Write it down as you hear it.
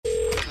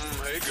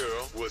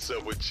what's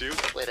up with you?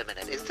 Wait a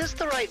minute, is this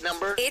the right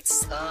number?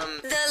 It's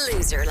the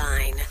loser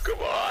line. Come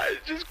on,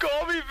 just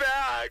call me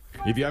back.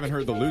 If you haven't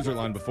heard the loser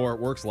line before, it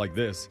works like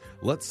this.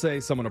 Let's say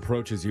someone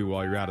approaches you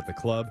while you're out at the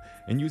club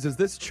and uses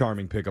this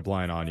charming pickup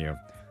line on you.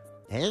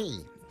 Hey,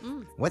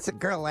 what's a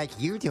girl like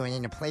you doing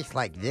in a place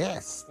like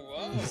this?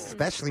 Whoa.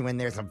 Especially when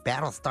there's a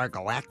Battlestar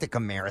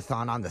Galactica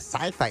marathon on the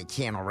Sci-Fi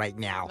Channel right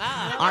now.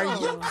 Wow. Are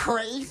you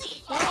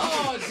crazy?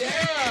 Oh,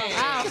 dang!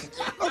 Wow.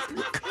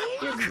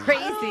 You're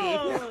crazy.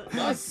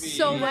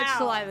 So much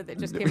saliva that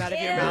just came out of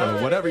your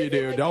mouth. Whatever you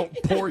do, don't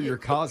pour your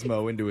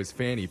Cosmo into his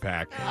fanny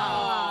pack.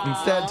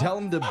 Instead, tell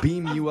him to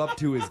beam you up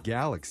to his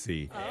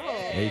galaxy,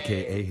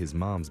 a.k.a. his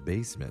mom's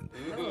basement.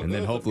 And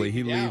then hopefully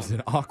he leaves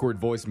an awkward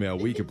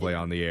voicemail we can play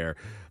on the air.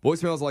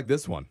 Voicemails like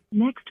this one.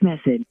 Next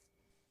message.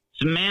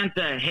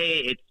 Samantha, hey,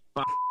 it's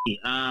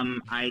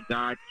I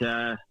got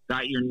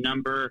your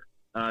number.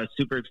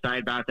 Super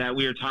excited about that.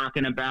 We were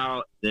talking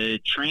about the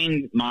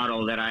train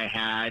model that I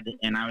had,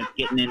 and I was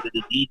getting into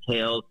the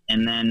details,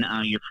 and then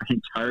your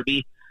friend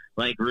Tarby,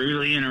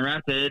 rudely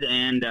interrupted,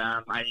 and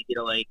I didn't get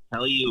to,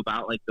 tell you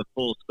about, the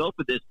full scope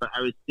of this, but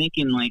I was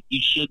thinking,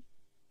 you should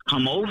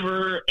come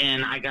over,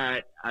 and I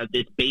got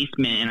this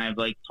basement, and I've,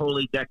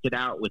 totally decked it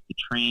out with the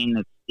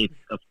train. It's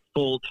a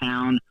full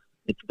town.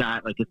 It's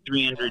got, a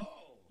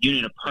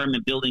 300-unit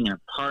apartment building and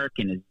a park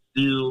and a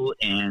zoo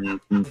and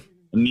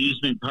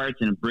amusement parks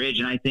and a bridge,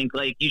 and I think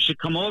you should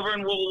come over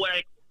and we'll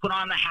put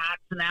on the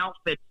hats and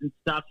outfits and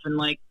stuff and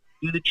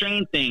do the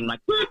train thing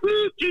woo,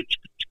 woo, choo,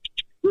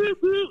 woo,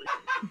 woo.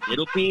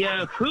 It'll be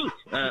a hoot,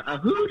 a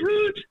hoot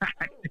hoot.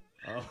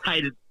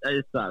 I just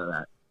thought of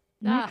that.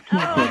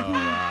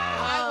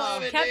 I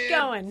love it. Kept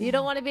going. You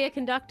don't want to be a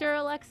conductor,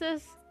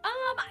 Alexis?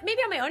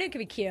 Maybe on my own it could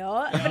be cute,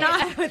 but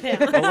not with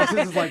him.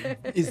 Alexis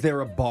is is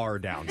there a bar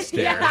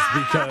downstairs?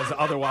 Because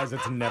otherwise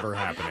it's never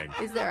happening.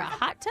 Is there a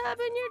hot tub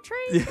in your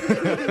train?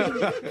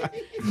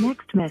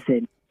 Next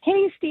message.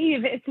 Hey,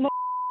 Steve, it's Laura.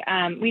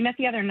 We met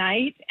the other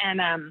night,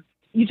 and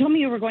you told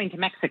me you were going to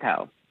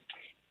Mexico.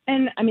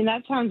 And,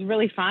 that sounds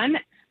really fun,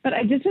 but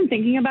I've just been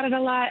thinking about it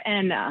a lot,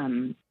 and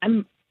I'm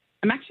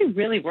actually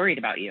really worried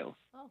about you.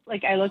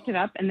 I looked it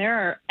up, and there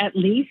are at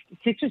least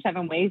 6 or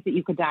 7 ways that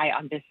you could die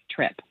on this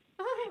trip.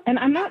 And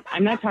I'm not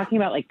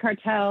talking about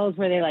cartels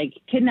where they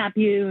kidnap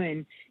you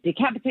and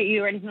decapitate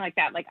you or anything like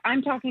that.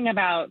 I'm talking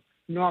about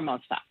normal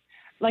stuff.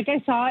 I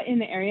saw in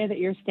the area that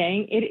you're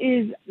staying, it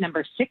is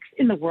number 6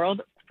 in the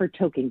world for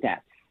choking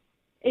deaths.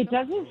 It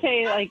doesn't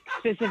say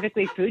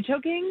specifically food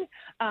choking,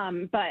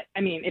 but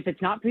if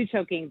it's not food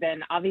choking,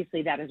 then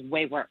obviously that is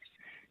way worse.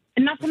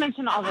 And not to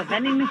mention all the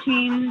vending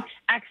machine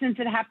accidents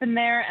that happen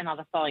there and all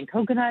the falling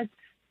coconuts.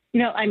 I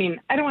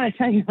don't want to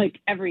tell you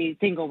every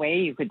single way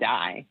you could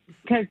die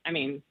because,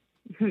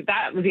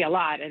 that would be a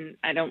lot, and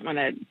I don't want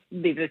to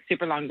leave this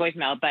super long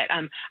voicemail. But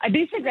I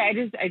just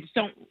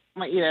don't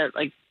want you to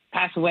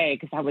pass away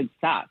because that would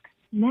suck.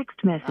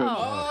 Next message.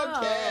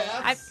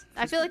 Okay.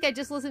 I feel like I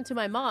just listened to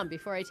my mom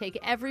before I take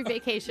every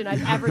vacation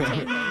I've ever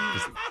taken.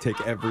 Just take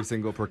every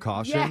single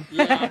precaution?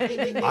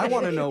 Yeah. I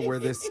want to know where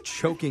this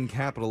choking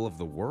capital of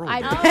the world is.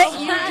 I bet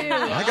you do.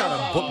 I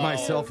got to book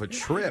myself a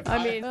trip.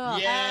 I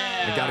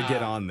got to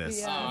get on this.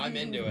 Yeah. I'm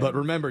into it. But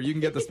remember, you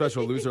can get the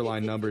special loser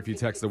line number if you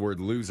text the word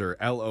loser,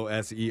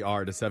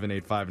 LOSER, to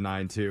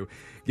 78592.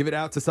 Give it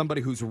out to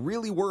somebody who's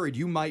really worried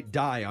you might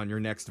die on your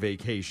next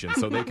vacation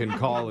so they can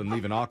call and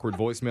leave an awkward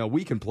voicemail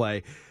we can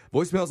play.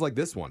 Voicemails like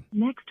this one.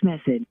 Next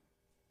message.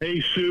 Hey,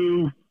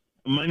 Sue.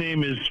 My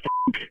name is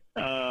Frank.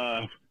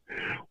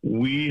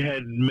 We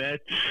had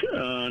met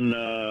on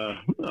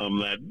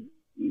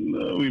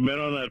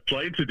that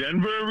flight to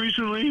Denver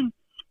recently.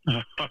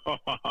 And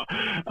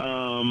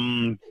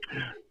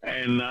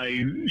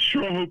I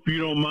sure hope you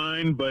don't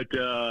mind, but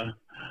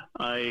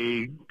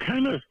I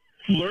kind of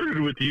flirted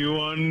with you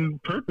on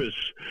purpose.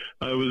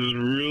 I was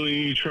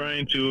really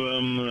trying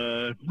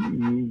to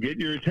get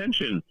your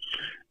attention.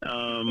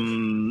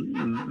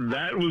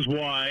 That was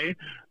why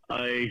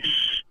I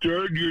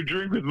stirred your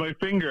drink with my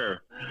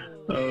finger.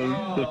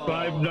 The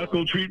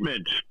 5-knuckle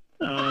treatment.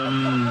 It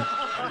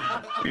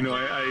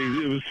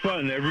was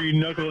fun. Every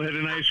knuckle had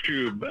an ice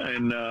cube,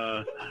 and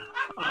I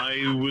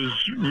was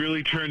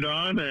really turned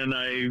on, and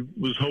I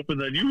was hoping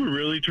that you were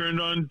really turned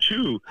on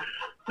too.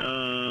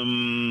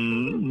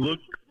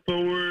 Look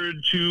forward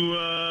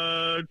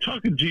to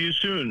talking to you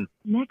soon.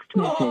 Next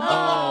message.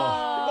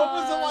 What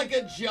was it,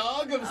 a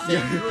jug of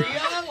sangria?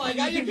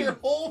 I get your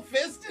whole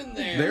fist in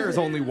there. There is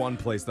only one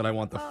place that I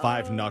want the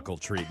 5-knuckle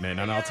treatment,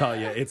 and I'll tell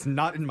you, it's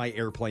not in my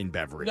airplane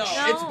beverage. No,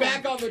 it's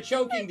back on the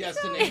choking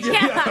destination.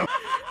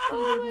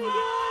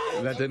 Oh my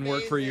God. That didn't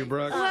work for you,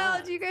 Brooke? Well,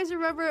 do you guys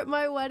remember at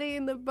my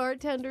wedding, the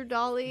bartender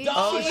Dolly?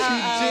 She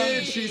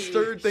did. She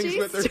stirred things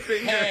with her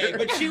finger. Hey,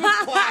 but she was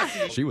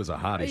classy. She was a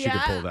hottie. She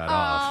could pull that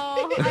off.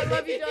 Oh, I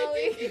love you,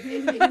 Dolly.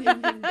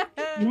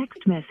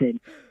 Next message.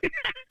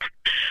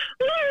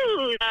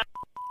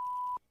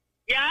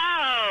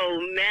 Yo,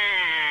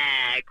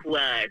 Mac,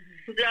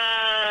 what's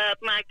up,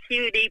 my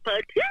cutie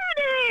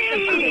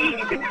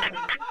patootie?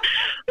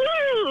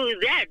 Ooh,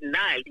 that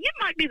night, you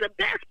might be the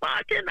best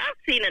bartender I've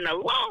seen in a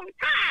long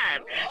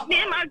time. Me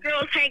and my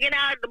girls hanging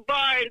out at the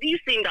bar, and you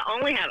seem to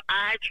only have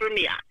eyes for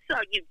me. I saw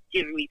you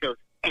giving me those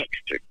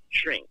extra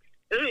drinks.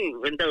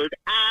 Ooh, and those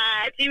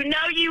eyes, you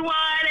know you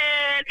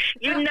wanted,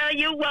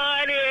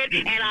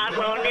 and I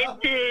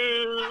wanted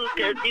to,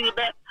 because you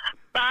the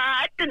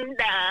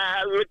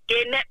bartender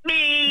looking at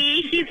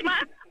me. He's my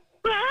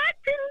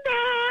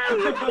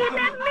bartender looking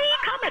at me.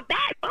 Coming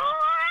back, boy.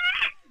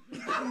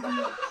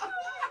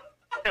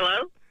 Hello?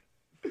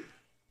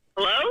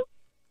 Hello?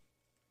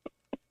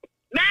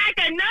 Mac,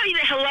 I know you.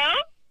 Hello?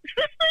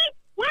 Seriously?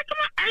 Why come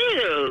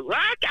on?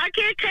 Why I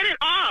can't cut it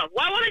off?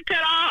 Why won't it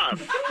cut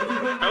off?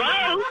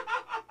 Hello?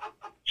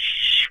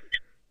 Shoot.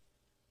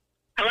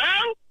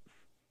 Hello?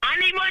 I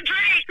need more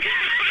drinks.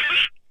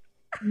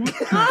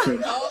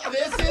 Oh,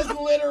 this is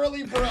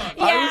literally Brooke.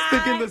 I was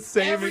thinking the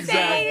same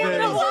exact thing.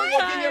 We're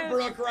looking at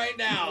Brooke right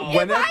now.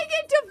 If I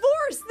get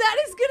divorced, that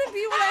is going to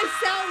be what I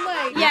sound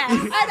like. Yes.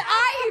 And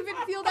I even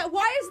feel that.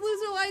 Why is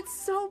Loser Line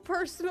so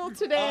personal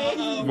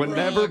today?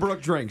 Whenever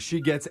Brooke drinks, she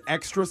gets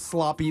extra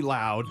sloppy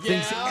loud,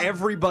 thinks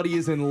everybody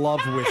is in love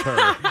with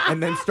her,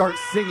 and then starts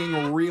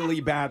singing really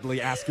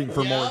badly, asking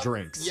for more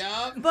drinks.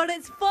 Yep. But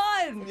it's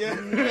fun. Yeah. I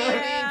mean,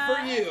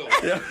 for you.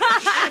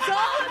 That's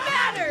all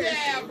that matters.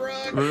 Yeah,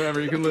 Brooke.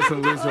 Remember, you can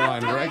listen to Loser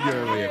Line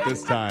regularly at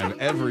this time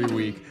every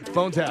week.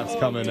 Phone taps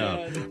coming up.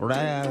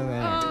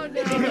 Oh,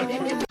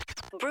 no.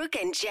 Brooke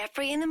and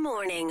Jeffrey in the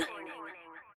morning.